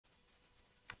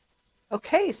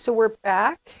Okay, so we're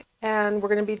back and we're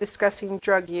going to be discussing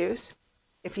drug use.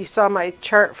 If you saw my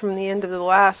chart from the end of the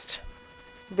last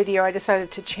video, I decided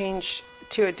to change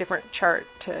to a different chart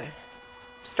to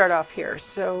start off here.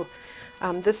 So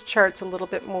this chart's a little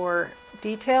bit more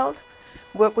detailed.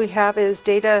 What we have is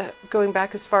data going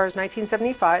back as far as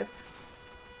 1975.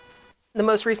 The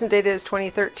most recent data is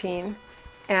 2013,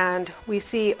 and we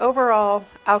see overall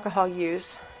alcohol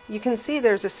use. You can see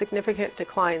there's a significant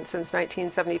decline since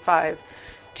 1975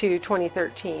 to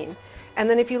 2013. And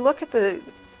then if you look at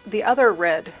the other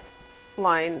red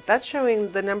line, that's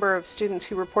showing the number of students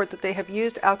who report that they have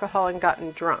used alcohol and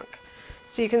gotten drunk.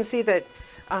 So you can see that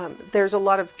there's a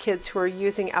lot of kids who are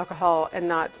using alcohol and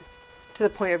not to the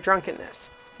point of drunkenness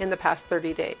in the past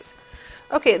 30 days.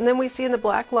 Okay, and then we see in the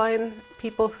black line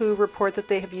people who report that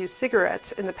they have used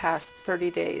cigarettes in the past 30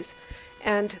 days.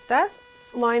 And that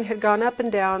line had gone up and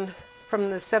down from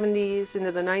the 70s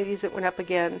into the 90s. It went up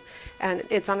again, and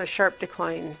it's on a sharp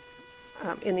decline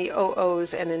in the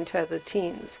 00s and into the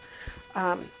teens.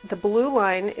 The blue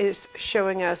line is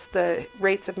showing us the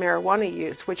rates of marijuana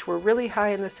use, which were really high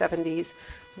in the 70s,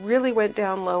 really went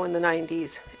down low in the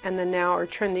 90s, and then now are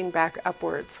trending back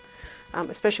upwards.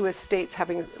 Especially with states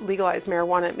having legalized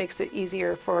marijuana, it makes it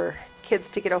easier for kids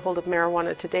to get a hold of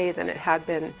marijuana today than it had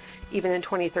been even in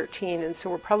 2013, and so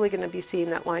we're probably going to be seeing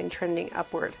that line trending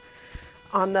upward.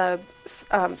 On the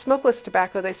smokeless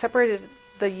tobacco, they separated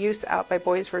the use out by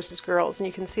boys versus girls, and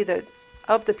you can see that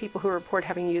of the people who report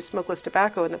having used smokeless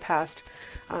tobacco in the past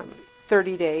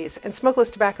 30 days, and smokeless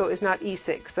tobacco is not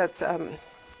e-cigs, that's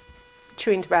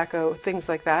chewing tobacco, things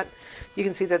like that. You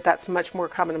can see that that's much more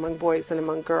common among boys than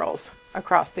among girls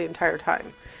across the entire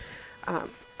time.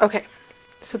 Okay,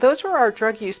 so those are our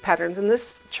drug use patterns, and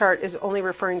this chart is only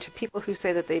referring to people who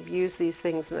say that they've used these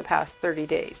things in the past 30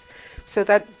 days. So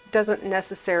that doesn't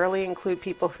necessarily include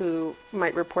people who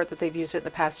might report that they've used it in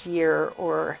the past year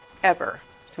or ever,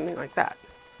 something like that.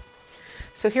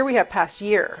 So here we have past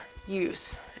year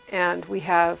use, and we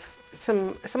have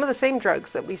some of the same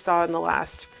drugs that we saw in the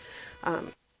last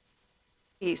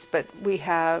piece, but we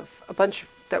have a bunch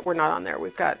that were not on there.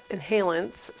 We've got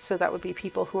inhalants, so that would be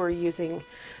people who are using,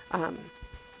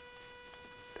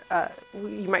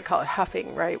 you might call it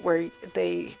huffing, right, where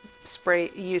they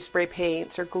use spray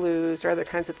paints or glues or other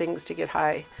kinds of things to get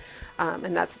high,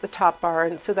 and that's the top bar,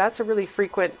 and so that's a really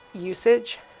frequent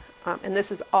usage, and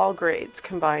this is all grades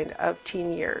combined of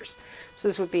teen years. So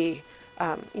this would be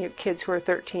kids who are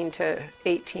 13 to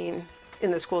 18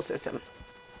 in the school system.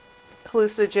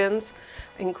 Hallucinogens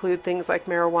include things like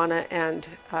marijuana and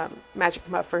magic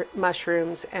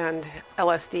mushrooms and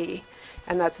LSD,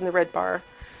 and that's in the red bar.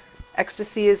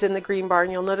 Ecstasy is in the green bar,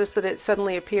 and you'll notice that it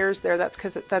suddenly appears there. That's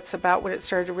because that's about when it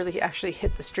started to really actually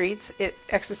hit the streets.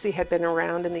 Ecstasy had been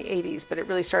around in the 80s, but it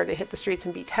really started to hit the streets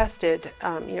and be tested.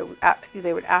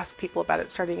 They would ask people about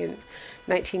it starting in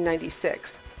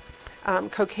 1996.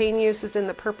 Cocaine use is in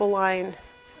the purple line.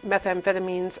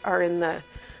 Methamphetamines are in the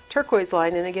turquoise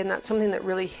line, and again, that's something that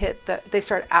really hit they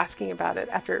started asking about it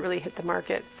after it really hit the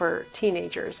market for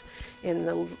teenagers in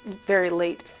the very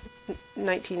late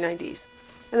 1990s.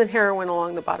 And then heroin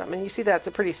along the bottom, and you see that's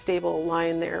a pretty stable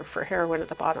line there for heroin at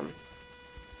the bottom.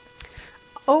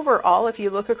 Overall, if you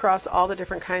look across all the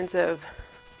different kinds of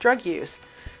drug use,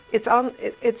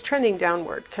 it's trending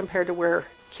downward compared to where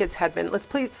kids had been. Let's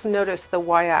please notice the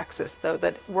y-axis, though,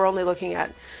 that we're only looking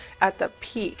at the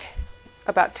peak.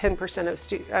 About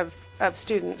 10% of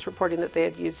students reporting that they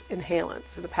had used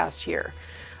inhalants in the past year.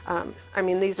 I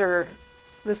mean,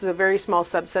 this is a very small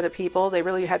subset of people. They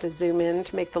really had to zoom in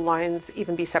to make the lines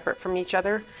even be separate from each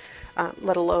other,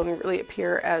 let alone really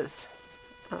appear as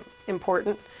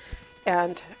important.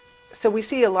 And so we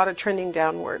see a lot of trending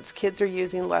downwards. Kids are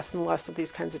using less and less of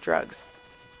these kinds of drugs.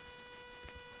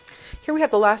 Here we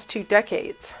have the last 2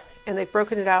 decades, and they've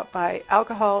broken it out by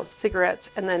alcohol, cigarettes,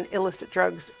 and then illicit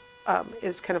drugs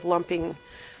is kind of lumping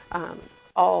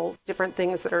all different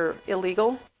things that are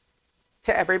illegal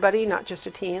to everybody, not just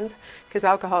to teens, because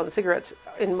alcohol and cigarettes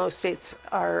in most states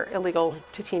are illegal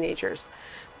to teenagers,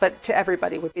 but to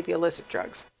everybody would be the illicit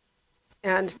drugs.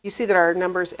 And you see that our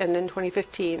numbers end in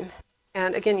 2015,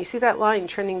 and again, you see that line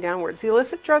trending downwards. The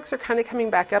illicit drugs are kind of coming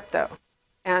back up, though,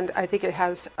 and I think it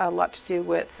has a lot to do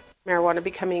with marijuana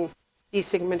becoming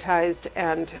destigmatized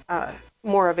and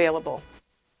more available.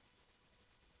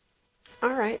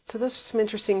 All right, so those are some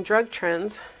interesting drug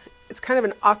trends. It's kind of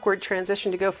an awkward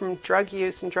transition to go from drug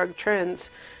use and drug trends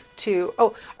to,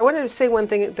 oh, I wanted to say one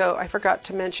thing, though, I forgot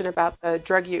to mention about the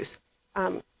drug use.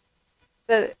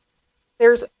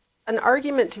 There's an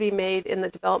argument to be made in the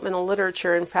developmental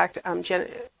literature. In fact,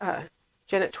 Janet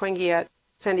Twenge at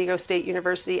San Diego State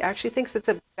University, actually thinks it's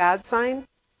a bad sign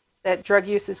that drug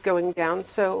use is going down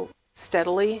so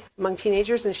steadily among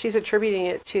teenagers, and she's attributing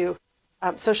it to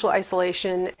social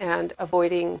isolation and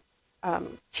avoiding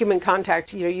human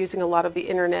contact, using a lot of the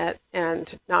internet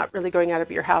and not really going out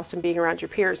of your house and being around your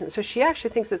peers. And so she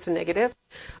actually thinks it's a negative.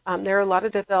 There are a lot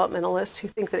of developmentalists who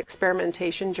think that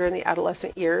experimentation during the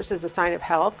adolescent years is a sign of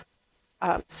health.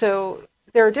 So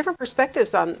there are different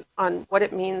perspectives on what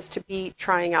it means to be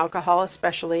trying alcohol,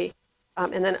 especially,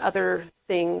 and then other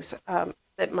things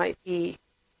that might be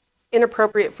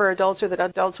inappropriate for adults or that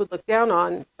adults would look down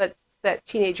on, but that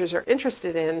teenagers are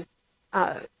interested in.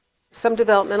 Some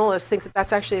developmentalists think that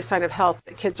that's actually a sign of health,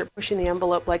 that kids are pushing the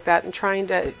envelope like that and trying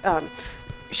to,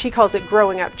 she calls it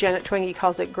growing up, Janet Twenge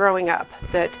calls it growing up,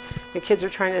 that the kids are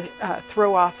trying to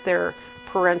throw off their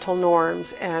parental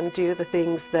norms and do the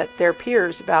things that their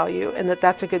peers value, and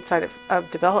that's a good sign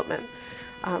of development.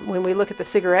 When we look at the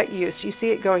cigarette use, you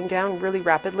see it going down really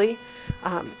rapidly.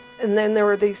 And then there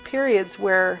were these periods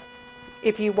where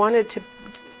if you wanted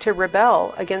to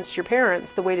rebel against your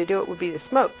parents, the way to do it would be to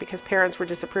smoke, because parents were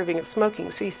disapproving of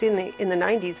smoking. So you see in the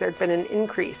 90s there had been an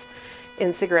increase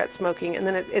in cigarette smoking, and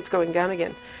then it's going down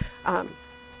again.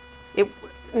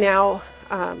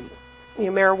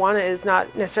 Marijuana is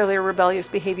not necessarily a rebellious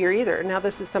behavior either. Now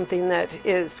this is something that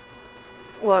is,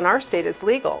 well, in our state it's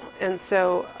legal, and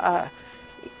so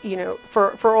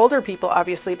for older people,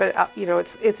 obviously, but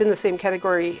it's in the same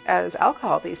category as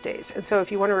alcohol these days. And so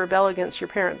if you want to rebel against your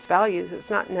parents' values, it's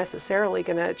not necessarily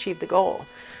going to achieve the goal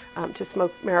to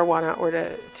smoke marijuana or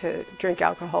to drink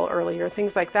alcohol early or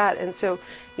things like that. And so,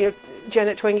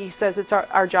 Janet Twenge says it's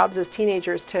our jobs as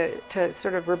teenagers to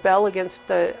sort of rebel against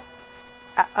the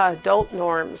adult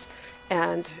norms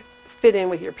and fit in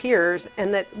with your peers,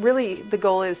 and that really the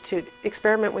goal is to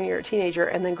experiment when you're a teenager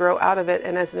and then grow out of it,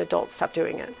 and as an adult stop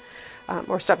doing it,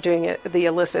 or stop doing it, the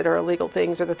illicit or illegal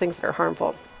things or the things that are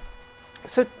harmful.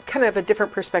 So kind of a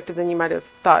different perspective than you might have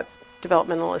thought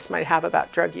developmentalists might have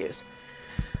about drug use.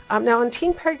 Now in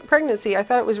teen pregnancy, I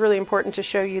thought it was really important to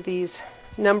show you these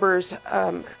numbers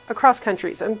across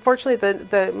countries. Unfortunately,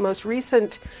 the most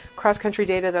recent cross-country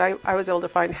data that I was able to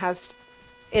find has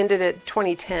ended at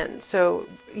 2010. So,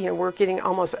 we're getting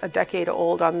almost a decade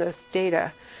old on this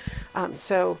data.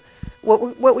 So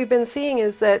what we've been seeing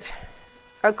is that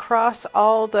across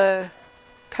all the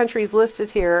countries listed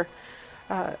here,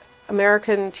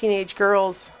 American teenage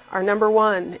girls are number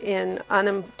one in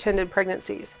unintended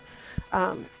pregnancies.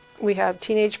 We have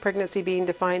teenage pregnancy being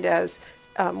defined as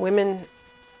women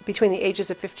between the ages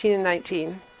of 15 and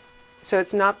 19. So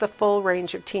it's not the full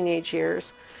range of teenage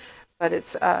years, but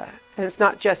and it's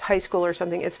not just high school or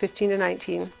something, it's 15 to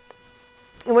 19.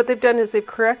 And what they've done is they've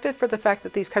corrected for the fact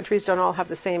that these countries don't all have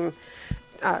the same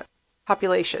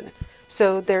population.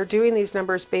 So they're doing these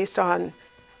numbers based on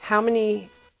how many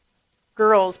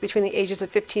girls between the ages of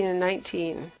 15 and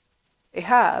 19 they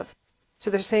have. So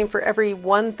they're saying for every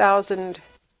 1,000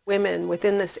 women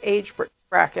within this age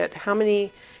bracket, how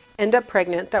many end up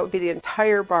pregnant. That would be the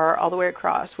entire bar all the way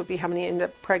across, would be how many end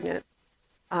up pregnant.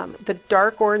 The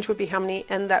dark orange would be how many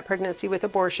end that pregnancy with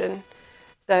abortion.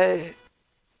 The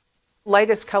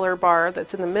lightest color bar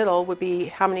that's in the middle would be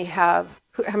how many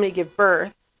give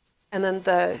birth. And then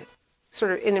the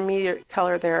sort of intermediate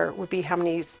color there would be how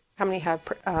many have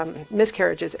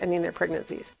miscarriages ending their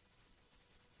pregnancies.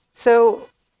 So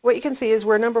what you can see is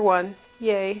we're number one.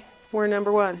 Yay, we're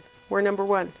number one. We're number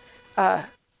one.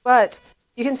 But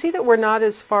you can see that we're not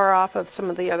as far off of some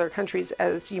of the other countries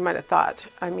as you might have thought.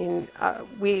 I mean,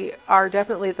 we are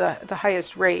definitely the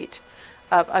highest rate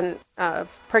of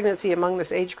pregnancy among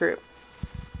this age group.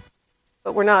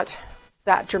 But we're not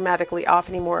that dramatically off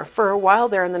anymore. For a while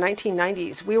there in the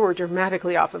 1990s, we were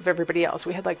dramatically off of everybody else.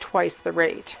 We had like twice the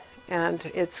rate, and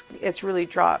it's really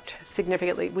dropped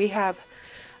significantly. We have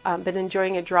been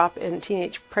enjoying a drop in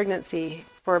teenage pregnancy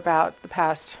for about the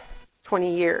past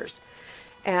 20 years.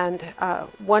 And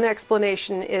one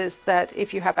explanation is that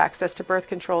if you have access to birth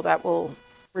control, that will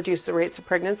reduce the rates of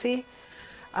pregnancy.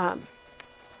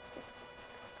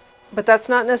 But that's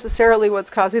not necessarily what's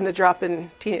causing the drop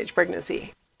in teenage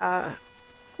pregnancy. I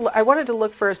wanted to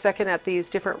look for a second at these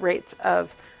different rates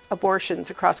of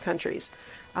abortions across countries.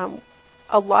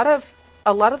 A lot of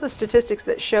the statistics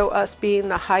that show us being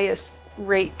the highest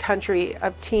rate country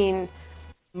of teen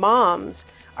moms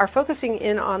are focusing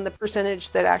in on the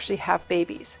percentage that actually have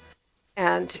babies.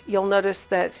 And you'll notice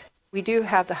that we do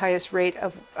have the highest rate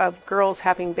of girls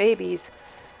having babies,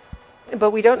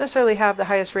 but we don't necessarily have the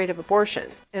highest rate of abortion.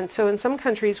 And so in some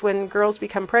countries, when girls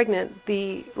become pregnant,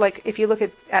 like if you look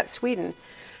at Sweden,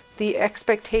 the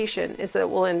expectation is that it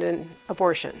will end in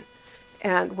abortion.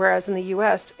 And whereas in the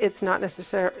U.S., it's not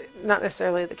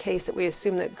necessarily the case that we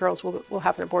assume that girls will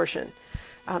have an abortion.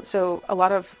 So a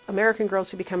lot of American girls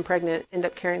who become pregnant end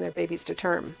up carrying their babies to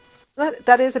term.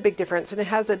 That is a big difference, and it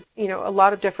has a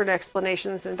lot of different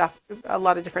explanations and a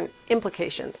lot of different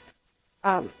implications.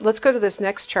 Let's go to this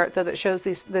next chart, though, that shows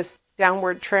this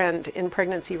downward trend in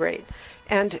pregnancy rate.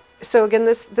 And so again,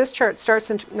 this chart starts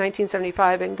in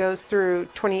 1975 and goes through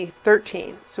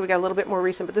 2013. So we got a little bit more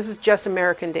recent, but this is just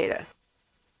American data.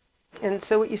 And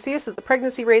so what you see is that the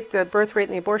pregnancy rate, the birth rate,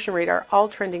 and the abortion rate are all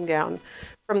trending down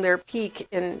from their peak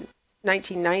in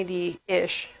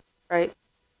 1990-ish, right?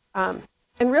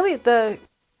 And really, the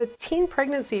teen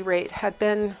pregnancy rate had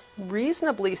been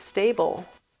reasonably stable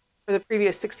for the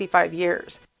previous 65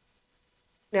 years.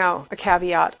 Now, a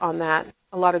caveat on that,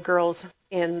 a lot of girls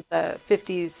in the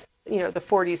 50s, the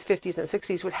 40s, 50s, and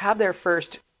 60s would have their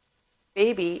first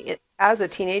baby as a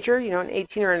teenager, an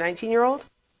 18 or a 19-year-old,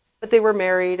 but they were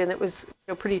married, and it was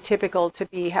pretty typical to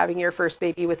be having your first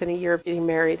baby within a year of getting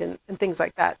married and things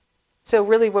like that. So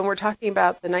really, when we're talking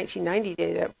about the 1990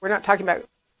 data, we're not talking about,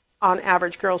 on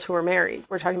average, girls who were married.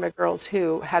 We're talking about girls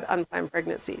who had unplanned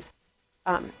pregnancies.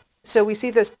 So we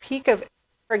see this peak of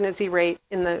pregnancy rate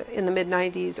in the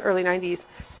mid-90s, early 90s,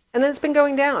 and then it's been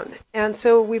going down. And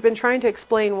so we've been trying to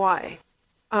explain why.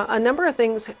 A number of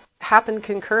things happened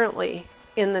concurrently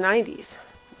in the 90s.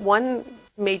 One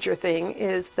major thing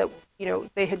is that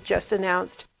they had just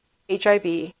announced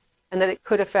HIV and that it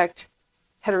could affect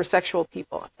heterosexual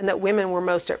people, and that women were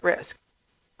most at risk.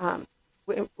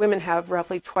 Women have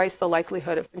roughly twice the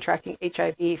likelihood of contracting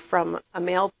HIV from a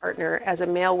male partner as a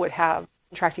male would have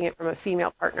contracting it from a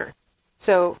female partner.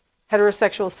 So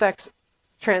heterosexual sex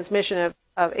transmission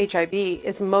of HIV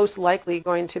is most likely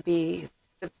going to be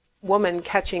the woman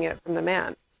catching it from the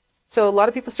man. So a lot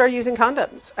of people started using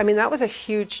condoms. I mean, that was a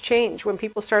huge change when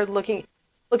people started looking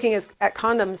at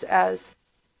condoms as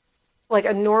like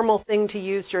a normal thing to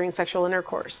use during sexual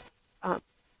intercourse.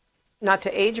 Not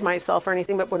to age myself or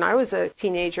anything, but when I was a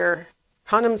teenager,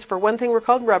 condoms, for one thing, were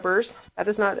called rubbers. That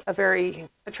is not a very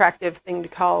attractive thing to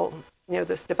call,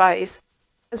 this device.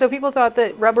 And so people thought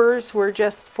that rubbers were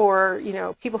just for,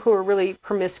 people who were really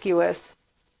promiscuous.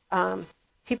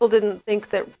 People didn't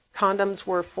think that condoms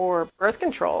were for birth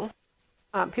control.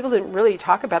 People didn't really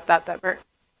talk about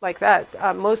like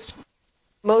that. Most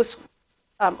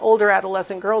older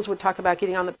adolescent girls would talk about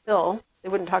getting on the pill. They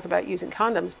wouldn't talk about using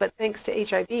condoms, but thanks to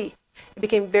HIV, it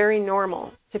became very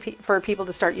normal for people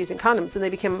to start using condoms, and they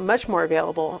became much more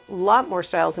available, a lot more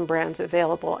styles and brands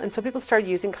available, and so people started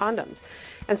using condoms.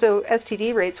 And so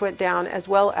STD rates went down as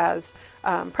well as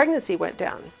pregnancy went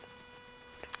down.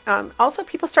 Also,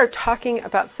 people started talking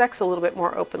about sex a little bit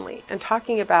more openly and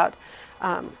talking about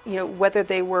whether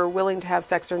they were willing to have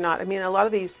sex or not. I mean, a lot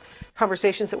of these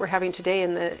conversations that we're having today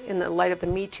in the light of the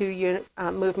Me Too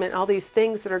movement, all these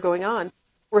things that are going on,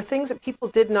 were things that people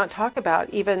did not talk about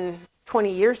even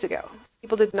 20 years ago.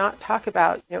 People did not talk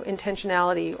about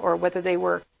intentionality or whether they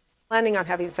were planning on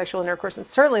having sexual intercourse, and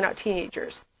certainly not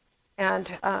teenagers. And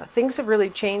things have really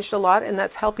changed a lot, and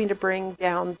that's helping to bring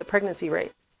down the pregnancy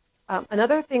rate.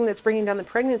 Another thing that's bringing down the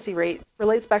pregnancy rate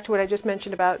relates back to what I just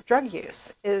mentioned about drug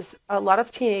use, is a lot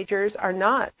of teenagers are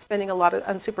not spending a lot of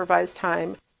unsupervised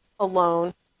time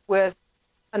alone with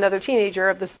another teenager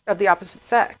of the opposite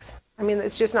sex. I mean,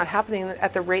 it's just not happening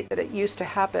at the rate that it used to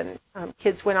happen.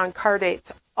 Kids went on car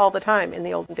dates all the time in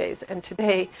the olden days, and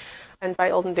today, and by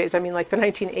olden days I mean like the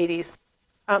 1980s,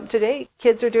 today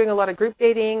kids are doing a lot of group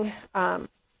dating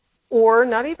or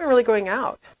not even really going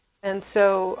out. And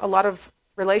so a lot of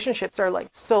relationships are like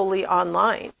solely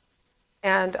online,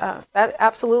 and that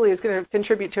absolutely is going to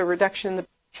contribute to a reduction in the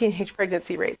teenage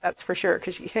pregnancy rate, that's for sure,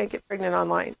 because you can't get pregnant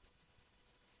online.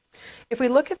 If we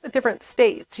look at the different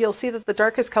states, you'll see that the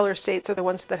darkest color states are the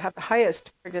ones that have the highest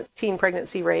teen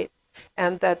pregnancy rate,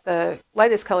 and that the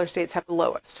lightest color states have the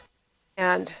lowest.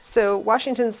 And so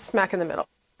Washington's smack in the middle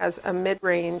as a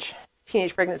mid-range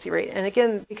teenage pregnancy rate. And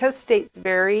again, because states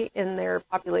vary in their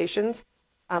populations,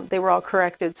 they were all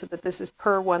corrected so that this is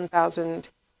per 1,000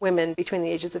 women between the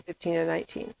ages of 15 and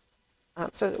 19.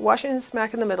 So Washington's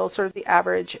smack in the middle, sort of the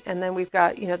average, and then we've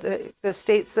got the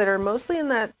states that are mostly in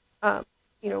that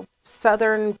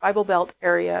southern Bible Belt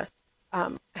area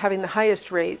having the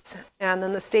highest rates, and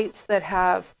then the states that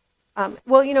have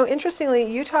interestingly,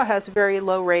 Utah has very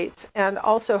low rates and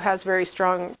also has very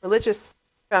strong religious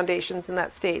foundations in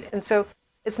that state. And so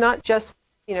it's not just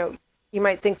you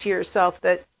might think to yourself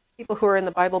that people who are in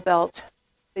the Bible Belt,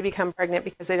 they become pregnant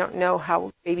because they don't know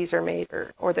how babies are made,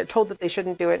 or they're told that they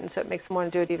shouldn't do it, and so it makes them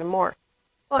want to do it even more.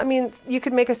 Well, I mean, you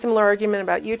could make a similar argument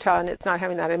about Utah, and it's not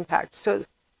having that impact. So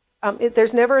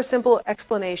There's never a simple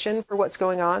explanation for what's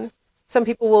going on. Some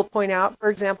people will point out, for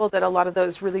example, that a lot of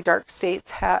those really dark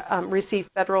states receive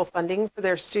federal funding for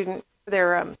their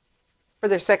for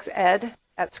their sex ed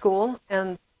at school.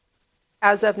 And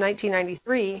as of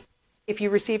 1993, if you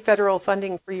receive federal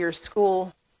funding for your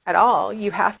school at all,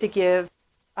 you have to give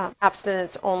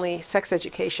abstinence-only sex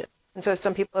education. And so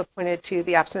some people have pointed to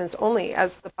the abstinence-only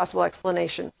as the possible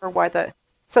explanation for why the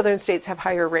southern states have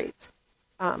higher rates.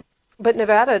 But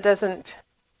Nevada doesn't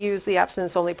use the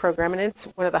abstinence-only program, and it's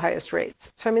one of the highest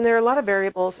rates. So, I mean, there are a lot of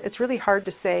variables. It's really hard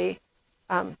to say.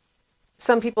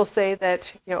 Some people say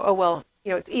that, oh, well,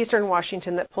 it's Eastern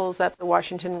Washington that pulls up the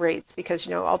Washington rates because,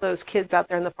 all those kids out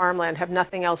there in the farmland have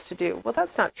nothing else to do. Well,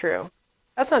 that's not true.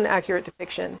 That's not an accurate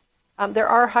depiction. There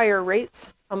are higher rates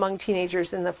among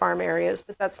teenagers in the farm areas,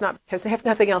 but that's not because they have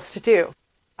nothing else to do.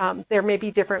 There may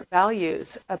be different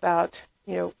values about,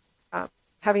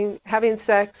 having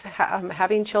sex,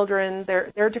 having children.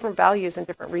 There are different values in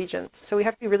different regions. So we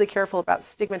have to be really careful about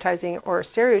stigmatizing or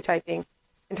stereotyping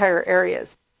entire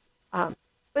areas.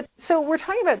 But so we're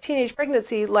talking about teenage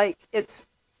pregnancy like it's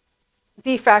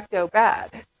de facto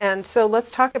bad. And so let's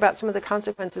talk about some of the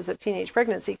consequences of teenage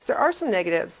pregnancy, because there are some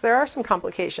negatives, there are some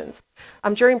complications.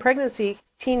 During pregnancy,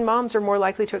 teen moms are more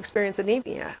likely to experience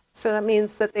anemia. So that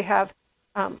means that they have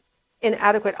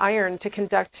inadequate iron to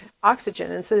conduct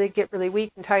oxygen, and so they get really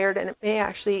weak and tired, and it may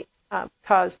actually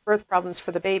cause birth problems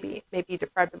for the baby. May be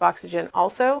deprived of oxygen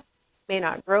also, may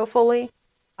not grow fully.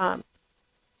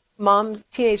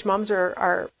 Teenage moms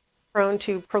are prone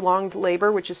to prolonged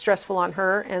labor, which is stressful on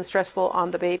her and stressful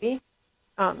on the baby.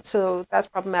 So that's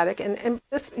problematic. And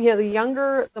this, the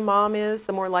younger the mom is,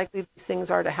 the more likely these things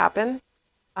are to happen.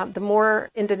 The more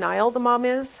in denial the mom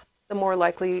is, the more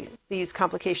likely these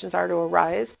complications are to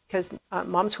arise, because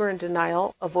moms who are in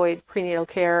denial avoid prenatal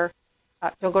care,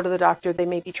 don't go to the doctor. They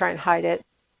maybe try and hide it,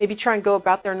 maybe try and go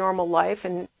about their normal life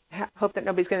and hope that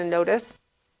nobody's going to notice.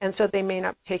 And so they may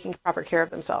not be taking proper care of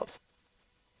themselves.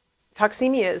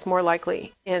 Toxemia is more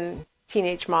likely in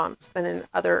teenage moms than in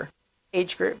other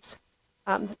age groups.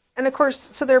 And of course,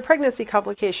 so there are pregnancy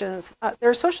complications. There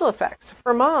are social effects.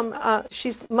 For mom,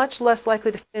 she's much less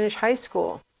likely to finish high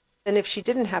school than if she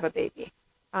didn't have a baby.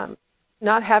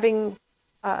 Not having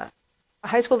a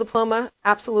high school diploma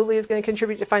absolutely is going to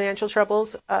contribute to financial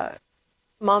troubles.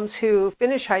 Moms who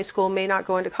finish high school may not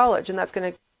go into college, and that's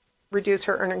going to reduce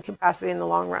her earning capacity in the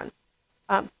long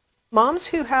run. Moms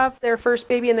who have their first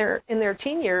baby in their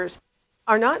teen years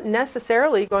are not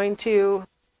necessarily going to,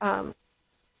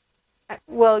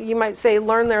 well, you might say,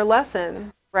 learn their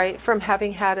lesson, right, from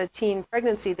having had a teen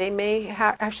pregnancy. They may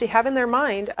actually have in their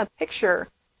mind a picture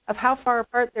of how far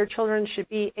apart their children should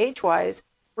be age-wise,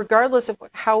 regardless of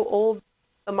how old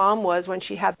the mom was when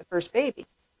she had the first baby.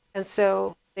 And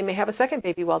so they may have a second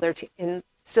baby while they're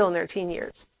still in their teen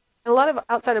years. And a lot of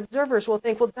outside observers will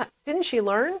think, well, didn't she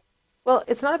learn? Well,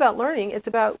 it's not about learning. It's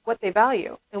about what they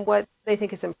value and what they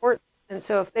think is important. And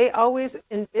so if they always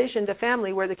envisioned a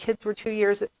family where the kids were 2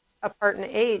 years apart in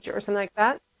age or something like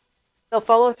that, they'll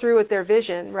follow through with their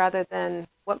vision rather than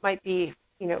what might be,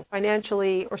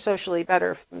 financially or socially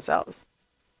better for themselves.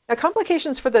 Now,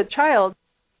 complications for the child.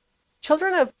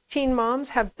 Children of teen moms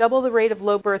have double the rate of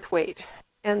low birth weight.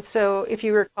 And so if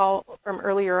you recall from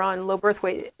earlier on, low birth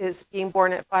weight is being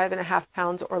born at 5.5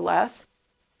 pounds or less.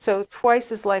 So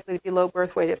twice as likely to be low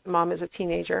birth weight if the mom is a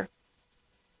teenager.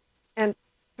 And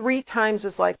 3 times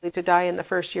as likely to die in the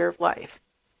first year of life.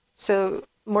 So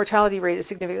mortality rate is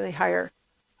significantly higher.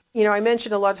 I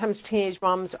mentioned a lot of times teenage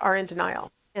moms are in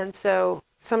denial. And so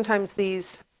sometimes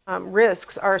these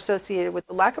risks are associated with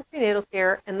the lack of prenatal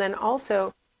care, and then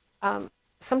also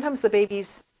sometimes the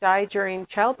babies die during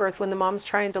childbirth when the moms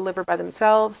try and deliver by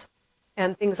themselves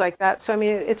and things like that. So, I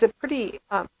mean, it's a pretty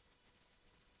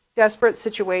desperate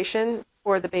situation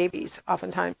for the babies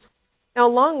oftentimes. Now,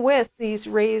 along with these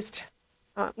raised,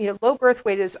 low birth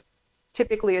weight is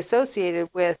typically associated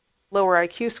with lower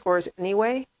IQ scores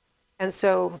anyway. And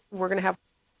so we're going to have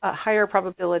a higher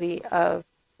probability of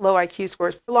low IQ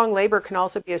scores. Prolonged labor can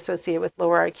also be associated with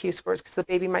lower IQ scores because the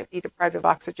baby might be deprived of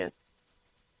oxygen.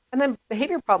 And then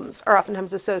behavior problems are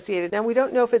oftentimes associated. Now, we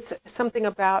don't know if it's something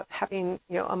about having,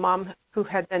 a mom who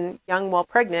had been young while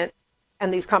pregnant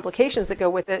and these complications that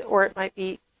go with it, or it might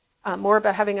be more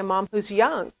about having a mom who's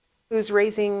young, who's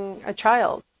raising a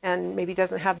child and maybe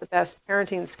doesn't have the best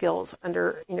parenting skills in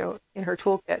her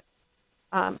toolkit.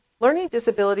 Learning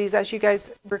disabilities, as you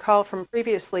guys recall from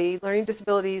previously, learning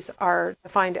disabilities are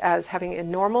defined as having a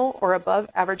normal or above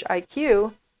average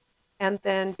IQ and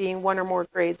then being 1 or more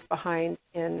grades behind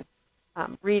in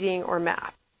reading or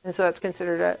math. And so that's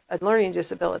considered a learning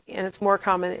disability, and it's more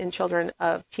common in children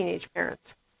of teenage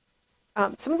parents.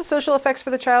 Some of the social effects for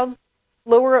the child: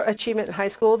 lower achievement in high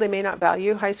school. They may not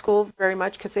value high school very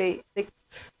much because the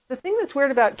thing that's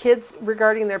weird about kids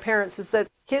regarding their parents is that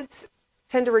kids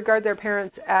tend to regard their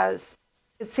parents as,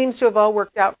 it seems to have all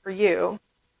worked out for you.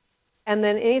 And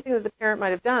then anything that the parent might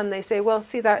have done, they say, well,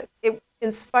 see, that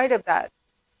in spite of that,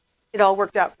 it all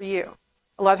worked out for you.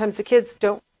 A lot of times the kids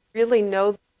don't really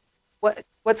know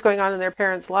what's going on in their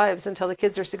parents' lives until the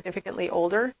kids are significantly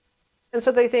older. And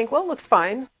so they think, well, it looks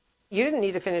fine. You didn't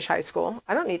need to finish high school.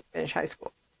 I don't need to finish high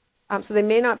school. So they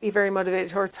may not be very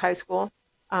motivated towards high school.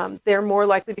 They're more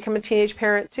likely to become a teenage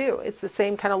parent too. It's the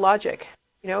same kind of logic.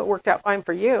 You know, it worked out fine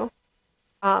for you.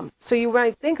 So you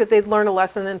might think that they'd learn a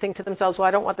lesson and think to themselves, well,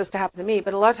 I don't want this to happen to me.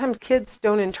 But a lot of times kids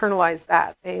don't internalize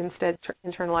that. They instead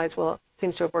internalize, well, it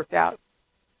seems to have worked out.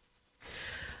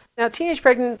 Now, teenage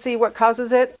pregnancy, what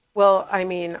causes it? Well, I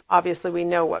mean, obviously we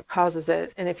know what causes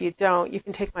it. And if you don't, you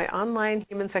can take my online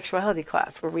human sexuality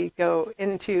class where we go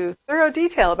into thorough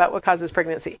detail about what causes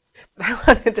pregnancy. But I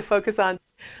wanted to focus on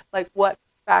like what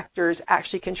factors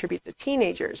actually contribute to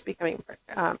teenagers becoming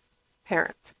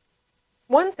parents.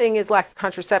 One thing is lack of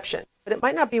contraception, but it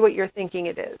might not be what you're thinking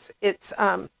it is. It's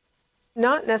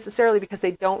not necessarily because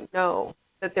they don't know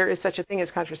that there is such a thing as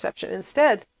contraception.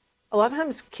 Instead, a lot of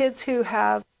times kids who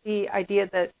have the idea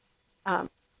that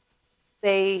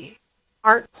they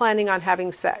aren't planning on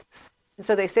having sex, and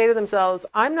so they say to themselves,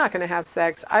 I'm not going to have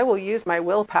sex, I will use my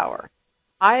willpower.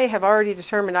 I have already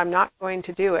determined I'm not going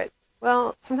to do it.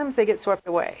 Well, sometimes they get swept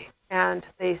away and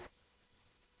they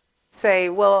say,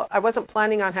 well, I wasn't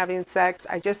planning on having sex.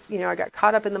 I just, I got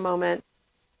caught up in the moment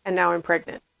and now I'm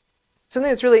pregnant.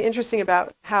 Something that's really interesting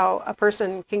about how a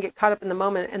person can get caught up in the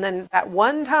moment and then that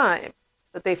one time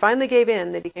that they finally gave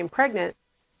in, they became pregnant.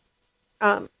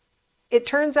 It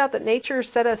turns out that nature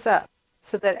set us up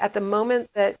so that at the moment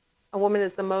that a woman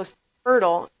is the most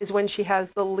fertile is when she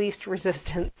has the least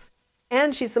resistance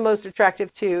and she's the most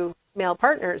attractive to male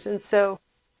partners. And so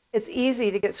it's easy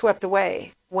to get swept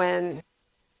away when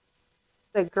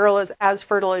the girl is as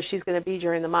fertile as she's going to be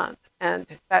during the month. And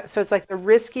so it's like the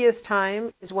riskiest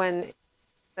time is when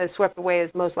the swept away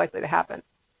is most likely to happen.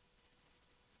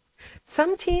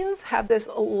 Some teens have this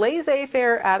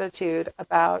laissez-faire attitude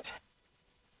about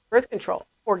birth control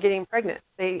or getting pregnant.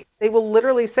 They will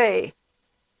literally say,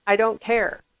 I don't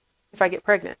care if I get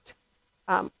pregnant,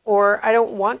 or I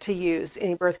don't want to use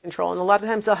any birth control. And a lot of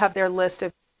times they'll have their list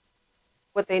of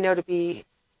what they know to be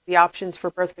the options for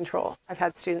birth control. I've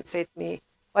had students say to me,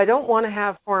 well, I don't want to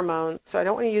have hormones, so I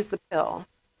don't want to use the pill,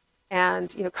 and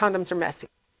condoms are messy.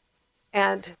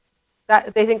 And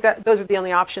that they think that those are the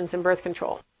only options in birth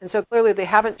control. And so clearly they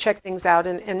haven't checked things out,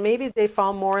 and maybe they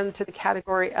fall more into the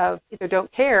category of either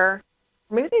don't care,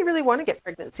 or maybe they really want to get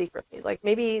pregnant secretly. Like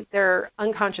maybe their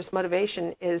unconscious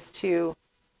motivation is to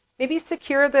maybe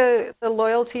secure the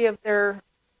loyalty of their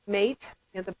mate,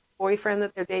 the boyfriend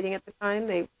that they're dating at the time.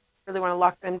 They really want to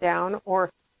lock them down,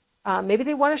 or maybe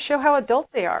they want to show how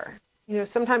adult they are.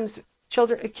 Sometimes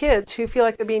kids who feel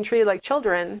like they're being treated like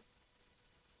children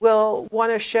will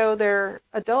want to show their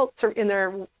adults or in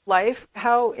their life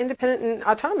how independent and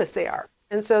autonomous they are.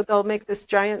 And so they'll make this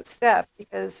giant step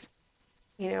because,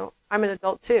 I'm an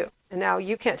adult too. And now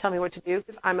you can't tell me what to do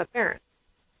because I'm a parent.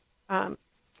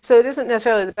 So it isn't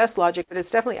necessarily the best logic, but it's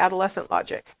definitely adolescent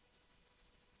logic.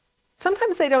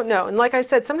 Sometimes they don't know. And like I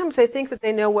said, sometimes they think that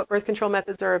they know what birth control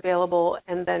methods are available,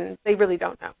 and then they really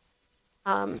don't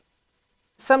know.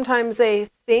 Sometimes they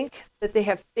think that they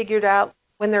have figured out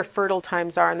when their fertile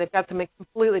times are, and they've got them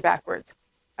completely backwards.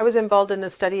 I was involved in a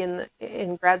study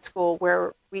in grad school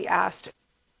where we asked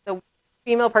the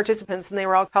female participants, and they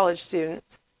were all college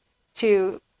students,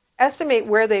 to estimate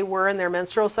where they were in their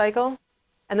menstrual cycle,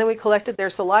 and then we collected their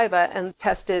saliva and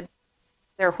tested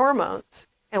their hormones,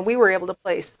 and we were able to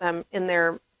place them in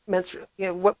their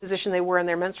what position they were in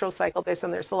their menstrual cycle based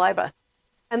on their saliva.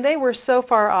 And they were so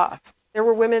far off. There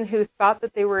were women who thought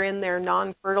that they were in their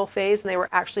non-fertile phase, and they were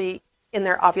actually in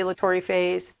their ovulatory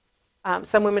phase.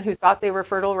 Some women who thought they were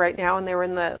fertile right now, and they were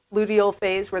in the luteal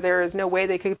phase where there is no way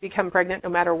they could become pregnant no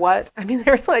matter what. I mean,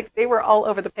 they were all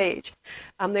over the page.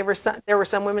 There were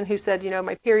some women who said,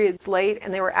 my period's late,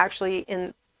 and they were actually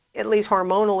in, at least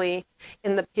hormonally,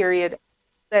 in the period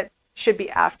that should be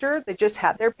after. They just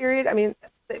had their period. I mean,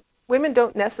 women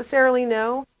don't necessarily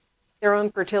know their own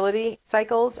fertility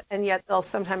cycles, and yet they'll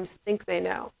sometimes think they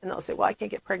know, and they'll say, well, I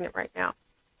can't get pregnant right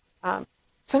now.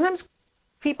 Sometimes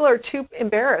people are too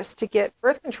embarrassed to get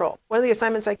birth control. One of the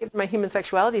assignments I give to my human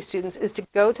sexuality students is to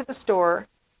go to the store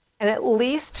and at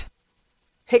least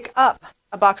pick up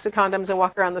a box of condoms and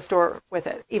walk around the store with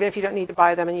it, even if you don't need to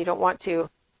buy them and you don't want to.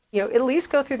 At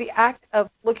least go through the act of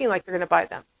looking like you're going to buy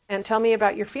them and tell me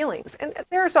about your feelings. And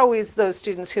there's always those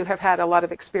students who have had a lot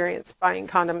of experience buying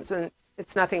condoms and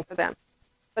it's nothing for them.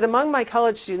 But among my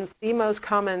college students, the most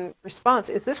common response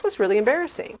is, this was really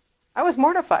embarrassing. I was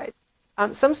mortified.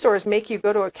 Some stores make you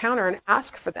go to a counter and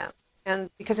ask for them, and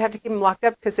because they have to keep them locked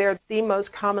up because they're the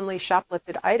most commonly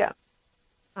shoplifted item.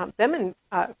 Them and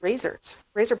razor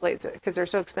blades, because they're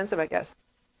so expensive, I guess.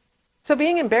 So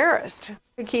being embarrassed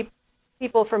could keep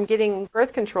people from getting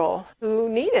birth control who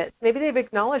need it. Maybe they've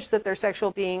acknowledged that they're sexual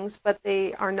beings, but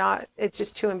they are not. It's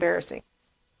just too embarrassing.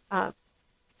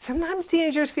 Sometimes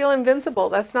teenagers feel invincible.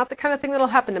 That's not the kind of thing that'll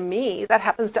happen to me. That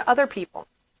happens to other people.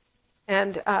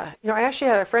 And, I actually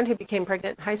had a friend who became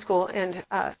pregnant in high school, and,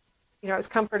 I was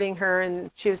comforting her,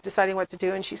 and she was deciding what to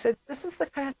do. And she said, this is the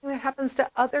kind of thing that happens to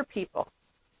other people.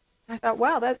 And I thought,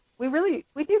 wow,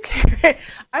 we do care.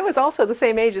 I was also the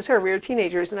same age as her. We were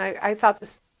teenagers, and I thought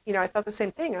this, I thought the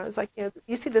same thing. I was like,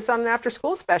 you see this on an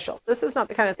after-school special. This is not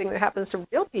the kind of thing that happens to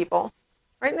real people,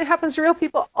 right? And it happens to real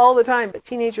people all the time, but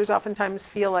teenagers oftentimes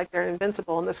feel like they're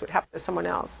invincible, and this would happen to someone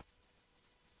else.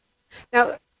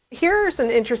 Now, here's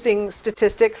an interesting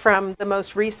statistic from the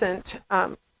most recent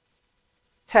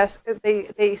test.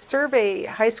 They survey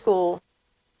high school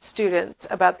students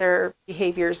about their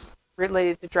behaviors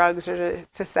related to drugs or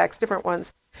to sex, different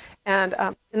ones. And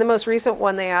in the most recent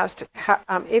one, they asked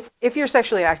if you're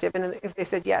sexually active, and if they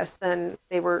said yes, then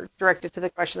they were directed to the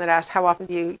question that asked, how often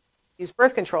do you use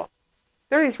birth control?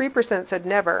 33% said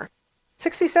never.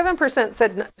 67%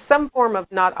 said some form of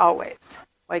not always,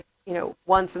 like,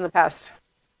 once in the past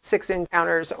 6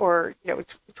 encounters, or,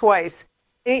 twice.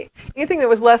 Anything that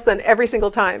was less than every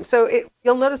single time. So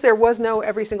you'll notice there was no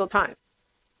every single time.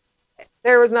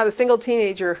 There was not a single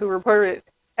teenager who reported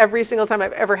every single time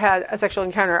I've ever had a sexual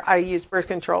encounter, I used birth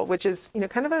control, which is,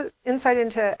 kind of an insight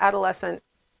into adolescent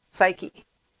psyche.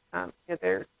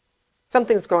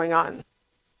 Something's going on.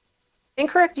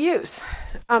 Incorrect use.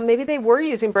 Maybe they were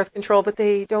using birth control, but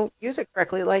they don't use it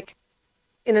correctly. Like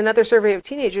in another survey of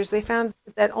teenagers, they found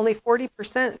that only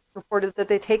 40% reported that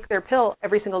they take their pill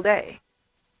every single day.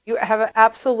 You have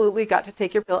absolutely got to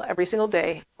take your pill every single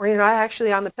day, or you're not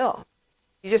actually on the pill.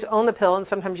 You just own the pill and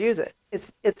sometimes use it.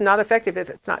 It's not effective if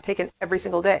it's not taken every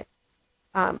single day.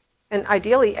 And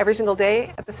ideally every single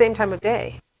day at the same time of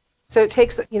day. So it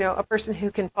takes, a person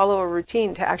who can follow a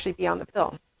routine to actually be on the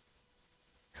pill.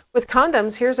 With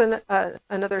condoms, here's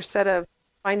another set of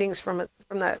findings from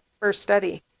that first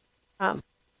study.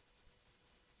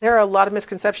 There are a lot of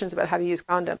misconceptions about how to use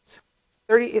condoms.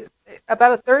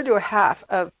 About a third to a half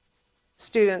of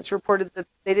students reported that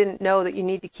they didn't know that you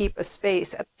need to keep a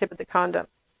space at the tip of the condom.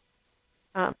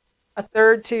 A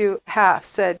third to half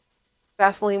said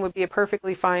Vaseline would be a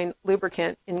perfectly fine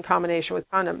lubricant in combination with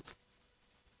condoms.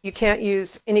 You can't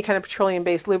use any kind of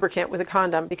petroleum-based lubricant with a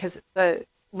condom because the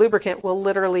lubricant will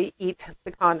literally eat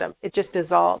the condom. It just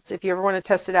dissolves. If you ever want to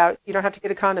test it out, you don't have to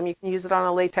get a condom. You can use it on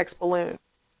a latex balloon.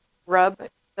 Rub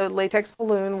the latex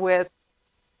balloon with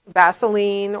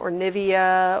Vaseline or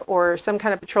Nivea or some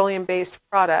kind of petroleum-based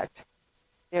product.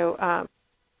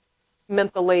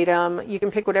 Mentholatum. You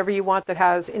can pick whatever you want that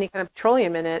has any kind of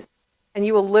petroleum in it, and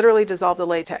you will literally dissolve the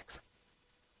latex.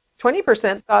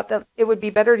 20% thought that it would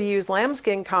be better to use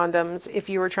lambskin condoms if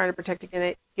you were trying to protect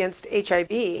against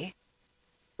HIV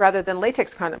rather than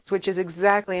latex condoms, which is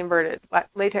exactly inverted.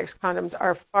 Latex condoms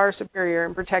are far superior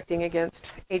in protecting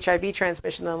against HIV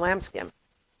transmission than lambskin.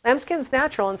 Lambskin's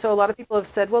natural, and so a lot of people have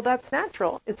said, well, that's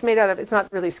natural. It's made out of, it's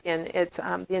not really skin, it's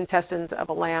the intestines of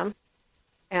a lamb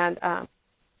and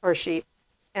or a sheep.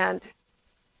 And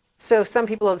so some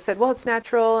people have said, well, it's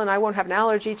natural and I won't have an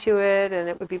allergy to it and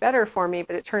it would be better for me.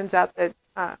 But it turns out that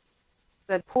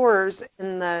the pores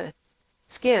in the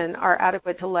skin are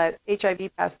adequate to let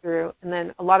HIV pass through, and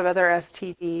then a lot of other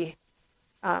STD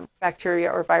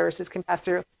bacteria or viruses can pass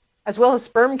through, as well as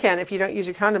sperm can if you don't use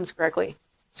your condoms correctly.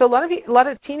 So a lot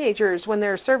of teenagers, when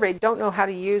they're surveyed, don't know how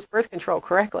to use birth control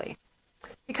correctly.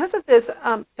 Because of this,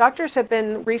 doctors have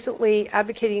been recently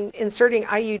advocating inserting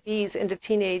IUDs into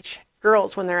teenage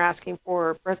girls when they're asking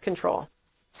for birth control.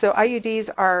 So IUDs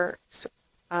are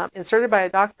inserted by a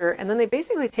doctor, and then they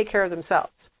basically take care of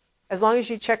themselves. As long as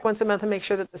you check once a month and make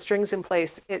sure that the string's in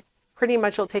place, it pretty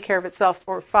much will take care of itself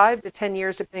for 5 to 10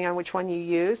 years, depending on which one you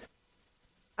use.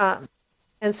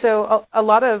 And so a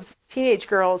lot of teenage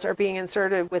girls are being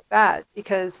inserted with that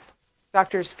because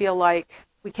doctors feel like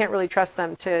we can't really trust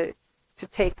them to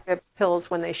take the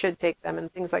pills when they should take them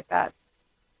and things like that.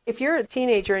 If you're a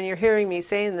teenager and you're hearing me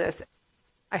saying this,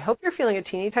 I hope you're feeling a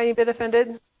teeny tiny bit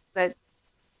offended that,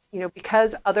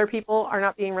 because other people are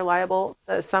not being reliable,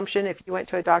 the assumption if you went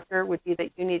to a doctor would be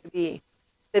that you need to be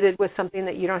fitted with something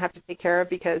that you don't have to take care of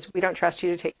because we don't trust you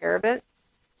to take care of it.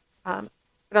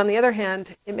 But on the other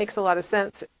hand, it makes a lot of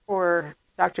sense for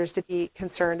doctors to be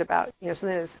concerned about, something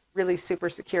that's really super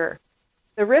secure.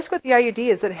 The risk with the IUD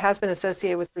is that it has been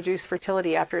associated with reduced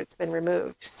fertility after it's been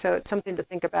removed. So it's something to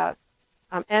think about.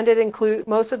 And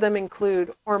most of them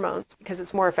include hormones because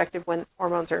it's more effective when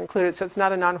hormones are included. So it's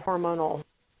not a non-hormonal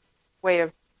way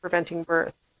of preventing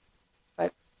birth.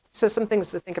 So some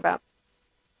things to think about.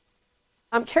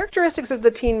 Characteristics of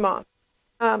the teen mom.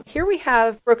 Here we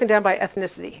have broken down by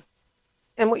ethnicity.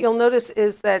 And what you'll notice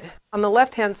is that on the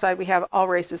left-hand side, we have all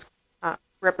races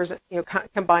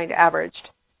combined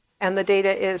averaged. And the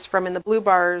data is from, in the blue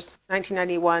bars,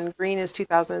 1991, green is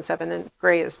 2007, and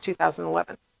gray is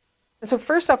 2011. And so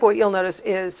first off, what you'll notice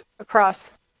is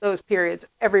across those periods,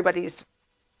 everybody's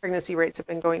pregnancy rates have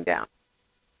been going down.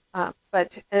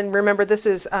 And remember, this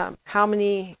is how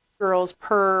many girls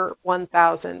per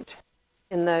 1,000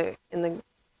 in the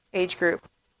age group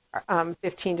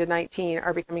 15 to 19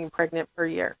 are becoming pregnant per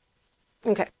year.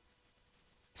 Okay,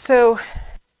 so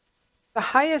the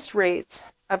highest rates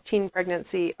of teen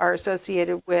pregnancy are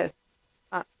associated with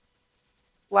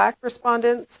Black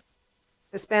respondents,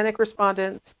 Hispanic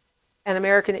respondents, and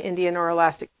American Indian or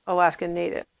Alaskan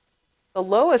Native. The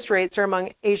lowest rates are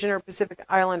among Asian or Pacific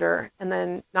Islander, and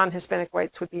then non-Hispanic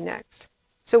whites would be next.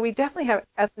 So we definitely have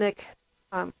ethnic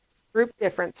group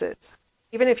differences.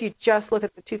 Even if you just look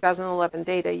at the 2011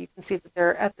 data, you can see that there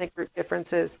are ethnic group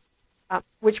differences,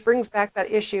 which brings back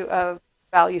that issue of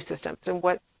value systems and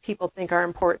what people think are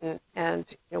important,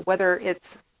 and whether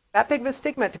it's that big of a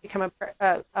stigma to become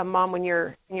a mom when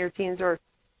you're in your teens, or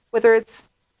whether it's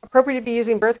appropriate to be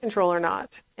using birth control or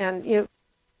not. And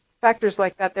factors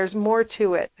like that, there's more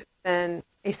to it than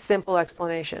a simple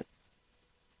explanation.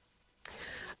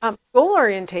 Goal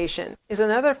orientation is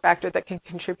another factor that can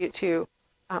contribute to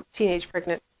teenage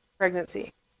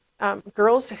pregnancy.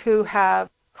 Girls who have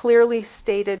clearly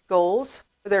stated goals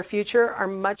for their future are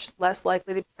much less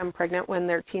likely to become pregnant when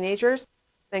they're teenagers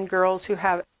than girls who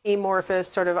have amorphous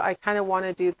sort of, I kind of want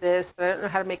to do this, but I don't know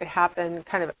how to make it happen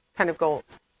kind of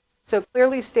goals. So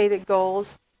clearly stated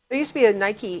goals. There used to be a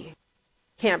Nike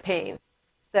campaign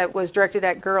that was directed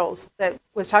at girls that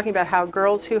was talking about how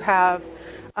girls who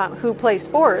play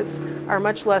sports are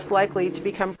much less likely to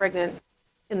become pregnant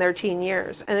in their teen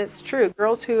years. And it's true.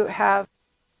 Girls who have,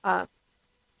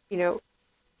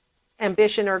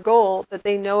 ambition or goal that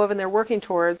they know of and they're working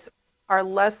towards are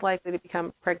less likely to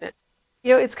become pregnant.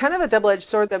 It's kind of a double-edged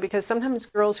sword, though, because sometimes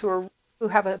girls who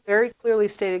have a very clearly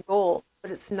stated goal,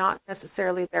 but it's not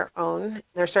necessarily their own,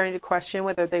 they're starting to question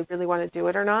whether they really want to do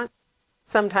it or not,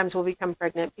 sometimes will become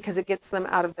pregnant because it gets them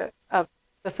out of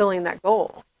fulfilling that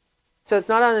goal. So it's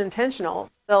not unintentional.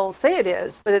 They'll say it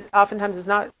is, but it oftentimes is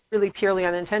not really purely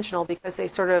unintentional because they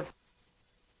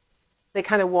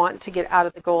kind of want to get out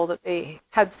of the goal that they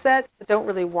had set but don't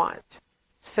really want.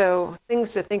 So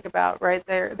things to think about, right?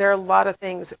 There are a lot of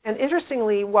things. And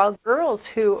interestingly, while girls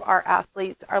who are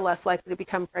athletes are less likely to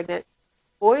become pregnant,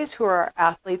 boys who are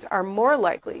athletes are more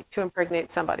likely to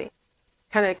impregnate somebody.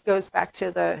 Kind of goes back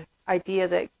to the idea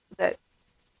that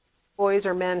boys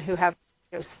or men who have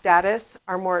status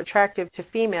are more attractive to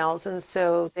females, and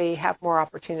so they have more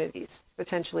opportunities to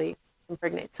potentially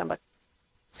impregnate somebody.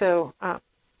 So a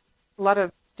lot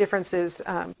of differences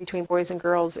between boys and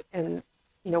girls in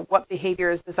what behavior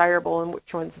is desirable and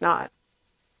which one's not.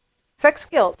 Sex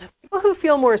guilt. People who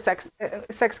feel more sex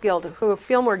guilt, who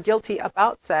feel more guilty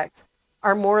about sex,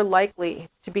 are more likely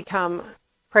to become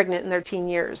pregnant in their teen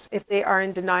years. If they are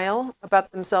in denial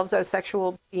about themselves as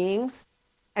sexual beings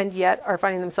and yet are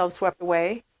finding themselves swept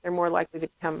away, they're more likely to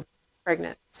become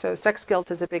pregnant. So sex guilt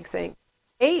is a big thing.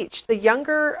 Age. The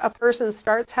younger a person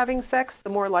starts having sex, the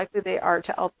more likely they are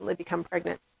to ultimately become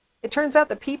pregnant. It turns out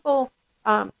that people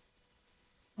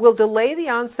will delay the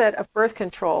onset of birth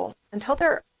control until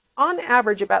they're on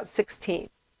average about 16.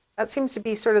 That seems to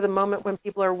be sort of the moment when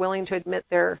people are willing to admit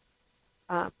their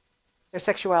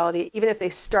sexuality, even if they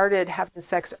started having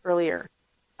sex earlier.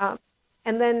 And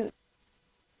then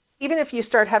even if you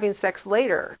start having sex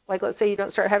later, like let's say you don't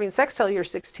start having sex till you're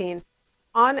 16,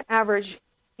 on average,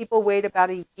 people wait about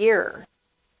a year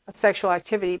of sexual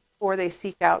activity before they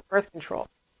seek out birth control.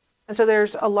 And so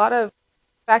there's a lot of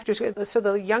factors. So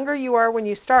the younger you are when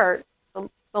you start,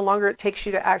 the longer it takes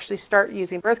you to actually start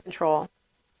using birth control.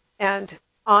 And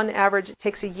on average, it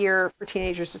takes a year for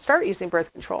teenagers to start using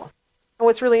birth control. And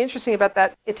what's really interesting about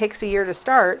that, it takes a year to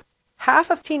start.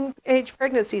 Half of teenage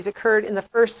pregnancies occurred in the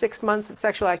first 6 months of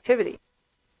sexual activity.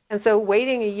 And so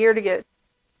waiting a year to get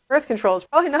birth control is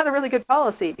probably not a really good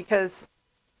policy because,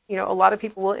 a lot of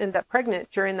people will end up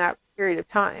pregnant during that period of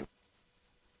time.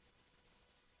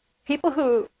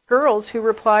 Girls who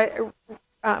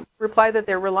reply that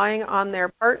they're relying on their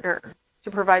partner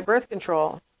to provide birth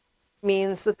control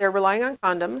means that they're relying on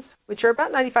condoms, which are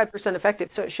about 95%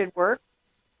 effective, so it should work.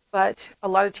 But a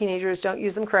lot of teenagers don't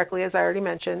use them correctly, as I already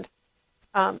mentioned.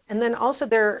 And then also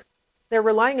they're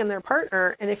relying on their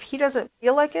partner, and if he doesn't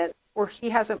feel like it or he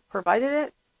hasn't provided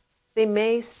it, they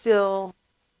may still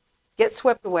get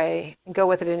swept away and go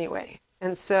with it anyway.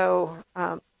 And so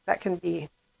that can be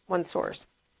one source.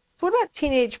 So what about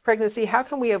teenage pregnancy? How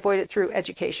can we avoid it through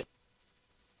education?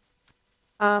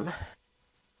 My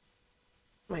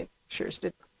pictures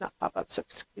did not pop up, so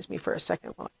excuse me for a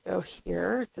second while I go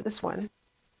here to this one.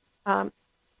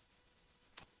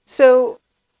 So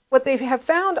what they have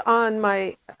found on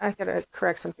my, I gotta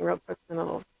correct something real quick and then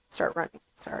it'll start running,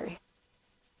 sorry.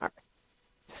 All right.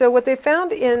 So what they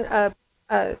found in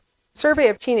a survey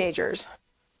of teenagers,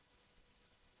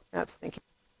 that's thinking,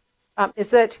 is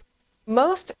that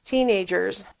most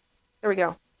teenagers, there we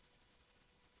go,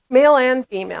 male and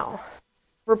female,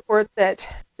 report that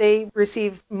they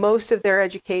receive most of their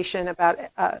education about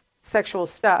sexual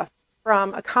stuff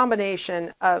from a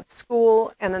combination of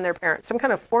school and then their parents, some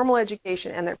kind of formal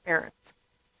education and their parents.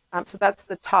 So that's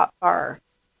the top bar,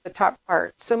 the top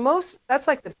part. So that's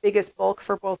like the biggest bulk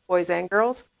for both boys and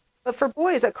girls. But for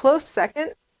boys, a close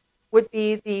second would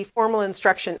be the formal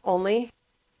instruction only,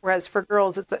 whereas for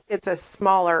girls, it's a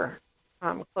smaller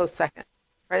close second,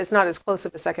 right? It's not as close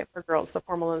of a second for girls, the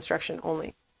formal instruction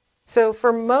only. So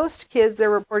for most kids, they're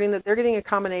reporting that they're getting a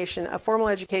combination of formal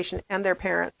education and their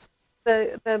parents.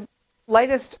 The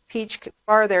lightest peach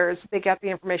bar there is they get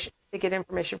information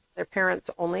from their parents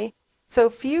only.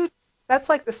 So that's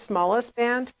like the smallest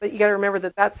band, but you got to remember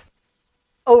that that's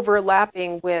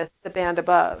overlapping with the band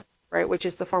above, right, which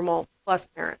is the formal plus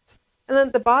parents. And then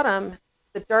at the bottom,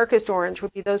 the darkest orange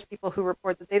would be those people who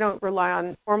report that they don't rely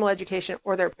on formal education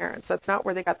or their parents. That's not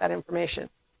where they got that information,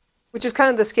 which is kind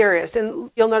of the scariest.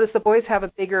 And you'll notice the boys have a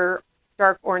bigger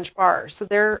dark orange bar. So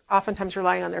they're oftentimes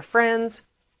relying on their friends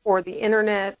or the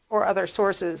internet or other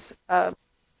sources to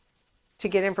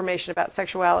get information about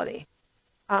sexuality.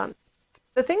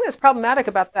 The thing that's problematic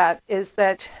about that is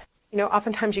that,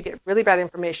 oftentimes you get really bad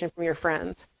information from your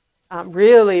friends,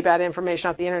 really bad information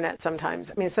off the internet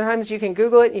sometimes. I mean, sometimes you can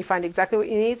Google it and you find exactly what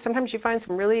you need. Sometimes you find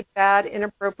some really bad,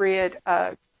 inappropriate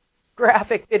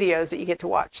graphic videos that you get to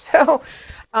watch. So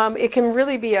it can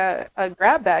really be a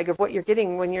grab bag of what you're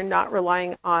getting when you're not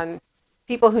relying on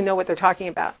people who know what they're talking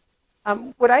about.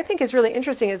 What I think is really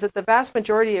interesting is that the vast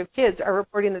majority of kids are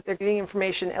reporting that they're getting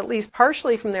information at least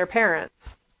partially from their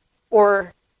parents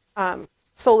or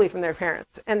solely from their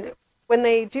parents. And when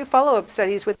they do follow-up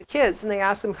studies with the kids and they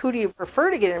ask them, who do you prefer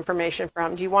to get information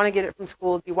from? Do you want to get it from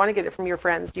school? Do you want to get it from your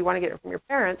friends? Do you want to get it from your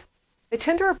parents? They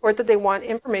tend to report that they want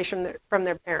information from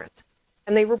their parents.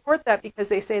 And they report that because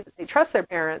they say that they trust their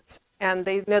parents and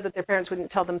they know that their parents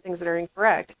wouldn't tell them things that are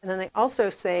incorrect. And then they also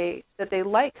say that they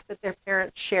like that their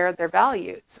parents share their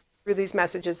values through these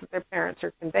messages that their parents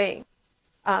are conveying.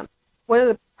 One of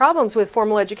the problems with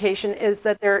formal education is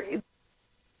that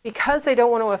because they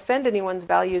don't want to offend anyone's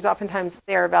values, oftentimes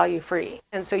they are value-free.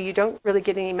 And so you don't really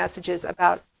get any messages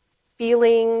about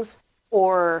feelings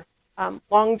or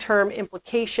long-term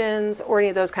implications or any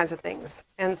of those kinds of things.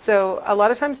 And so a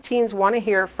lot of times teens want to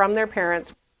hear from their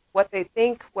parents what they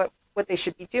think, what they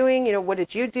should be doing, what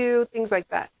did you do, things like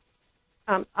that.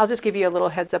 I'll just give you a little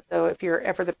heads up though, if you're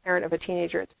ever the parent of a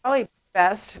teenager, it's probably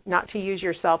best not to use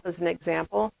yourself as an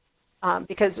example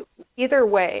because either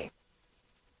way,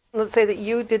 let's say that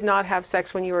you did not have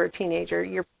sex when you were a teenager,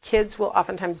 your kids will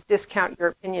oftentimes discount your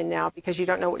opinion now because you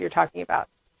don't know what you're talking about.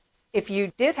 If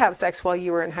you did have sex while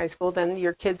you were in high school, then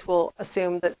your kids will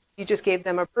assume that you just gave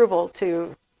them approval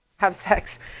to have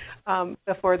sex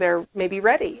before they're maybe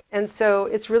ready. And so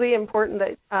it's really important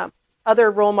that other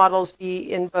role models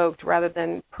be invoked rather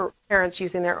than parents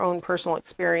using their own personal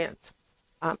experience,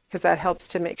 because that helps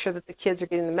to make sure that the kids are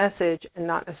getting the message and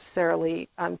not necessarily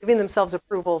giving themselves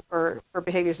approval for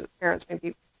behaviors that parents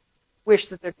maybe wish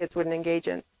that their kids wouldn't engage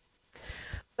in.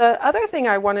 The other thing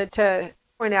I wanted to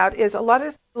point out is a lot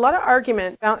of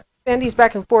argument bandies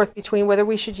back and forth between whether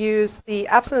we should use the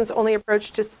abstinence-only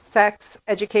approach to sex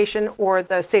education or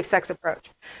the safe sex approach.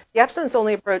 The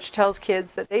abstinence-only approach tells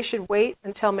kids that they should wait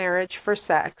until marriage for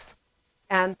sex,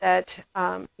 and that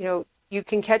you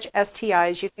can catch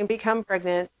STIs, you can become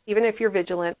pregnant even if you're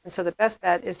vigilant, and so the best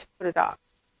bet is to put it off.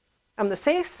 The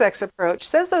safe sex approach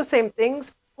says those same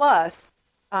things, plus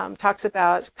talks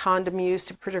about condom use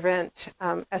to prevent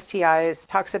STIs,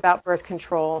 talks about birth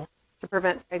control to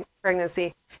prevent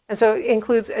pregnancy, and so it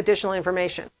includes additional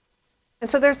information. And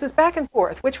so there's this back and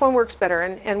forth, which one works better?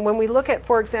 And when we look at,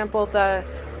 for example, the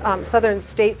southern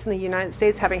states in the United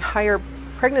States having higher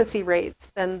pregnancy rates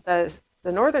than the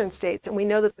northern states, and we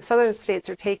know that the southern states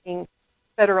are taking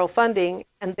federal funding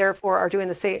and therefore are doing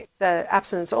the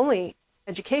abstinence-only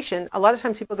education, a lot of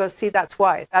times people go, see, that's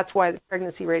why the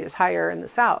pregnancy rate is higher in the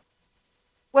South.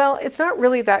 Well, it's not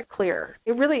really that clear.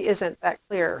 It really isn't that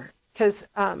clear because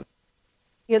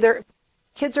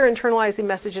kids are internalizing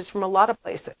messages from a lot of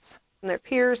places, from their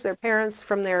peers, their parents,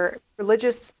 from their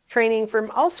religious training,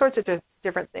 from all sorts of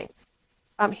different things.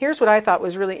 Here's what I thought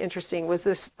was really interesting was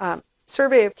this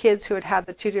survey of kids who had had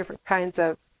the two different kinds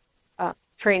of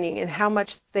training and how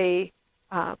much they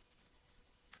thought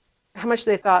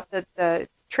that the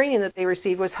training that they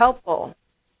received was helpful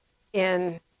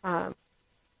in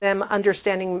them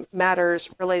understanding matters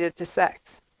related to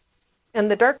sex. And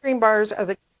the dark green bars are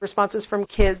the responses from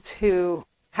kids who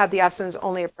had the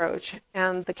abstinence-only approach,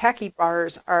 and the khaki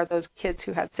bars are those kids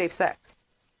who had safe sex.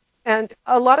 And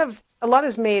a lot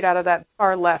is made out of that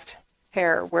far left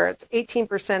pair, where it's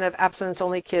 18% of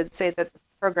abstinence-only kids say that the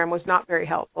program was not very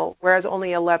helpful, whereas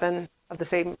only 11 of the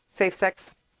same safe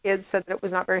sex kids said that it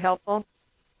was not very helpful.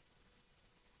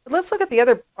 But let's look at the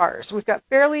other bars. We've got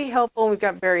fairly helpful and we've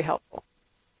got very helpful.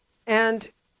 And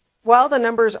while the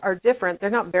numbers are different, they're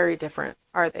not very different,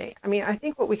 are they? I mean, I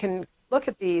think what we can look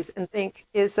at these and think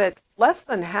is that less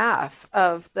than half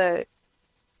of the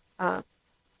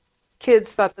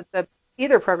kids thought that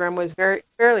either program was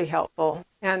fairly helpful,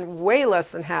 and way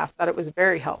less than half thought it was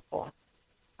very helpful.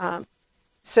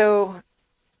 So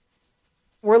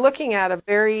we're looking at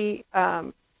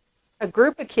a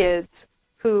group of kids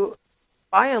who,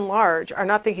 by and large, are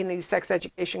not thinking these sex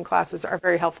education classes are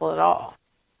very helpful at all.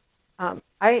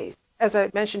 As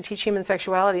I mentioned, teach human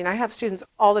sexuality, and I have students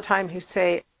all the time who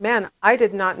say, man, I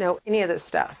did not know any of this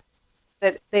stuff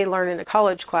that they learn in a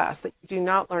college class that you do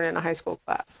not learn in a high school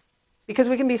class. Because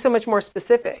we can be so much more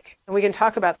specific, and we can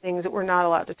talk about things that we're not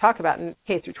allowed to talk about in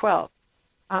K through 12.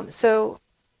 So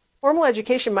formal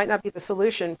education might not be the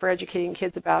solution for educating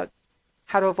kids about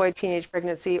how to avoid teenage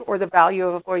pregnancy or the value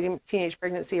of avoiding teenage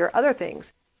pregnancy or other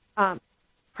things.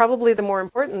 Probably the more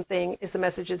important thing is the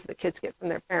messages that kids get from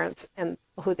their parents and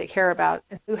who they care about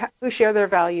and who share their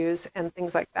values and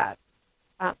things like that.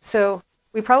 So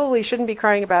we probably shouldn't be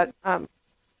crying about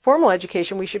formal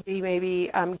education. We should be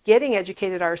maybe getting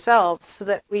educated ourselves so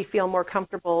that we feel more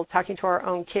comfortable talking to our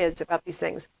own kids about these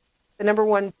things. The number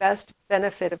one best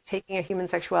benefit of taking a human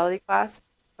sexuality class,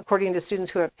 according to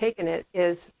students who have taken it,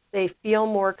 is they feel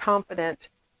more confident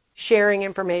sharing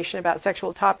information about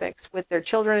sexual topics with their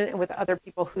children and with other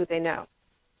people who they know.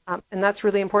 And that's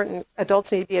really important.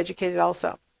 Adults need to be educated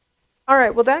also. All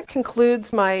right, well, that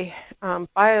concludes my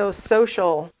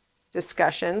biosocial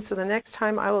discussion. So the next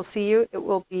time I will see you, it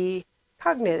will be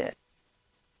cognitive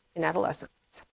in adolescence.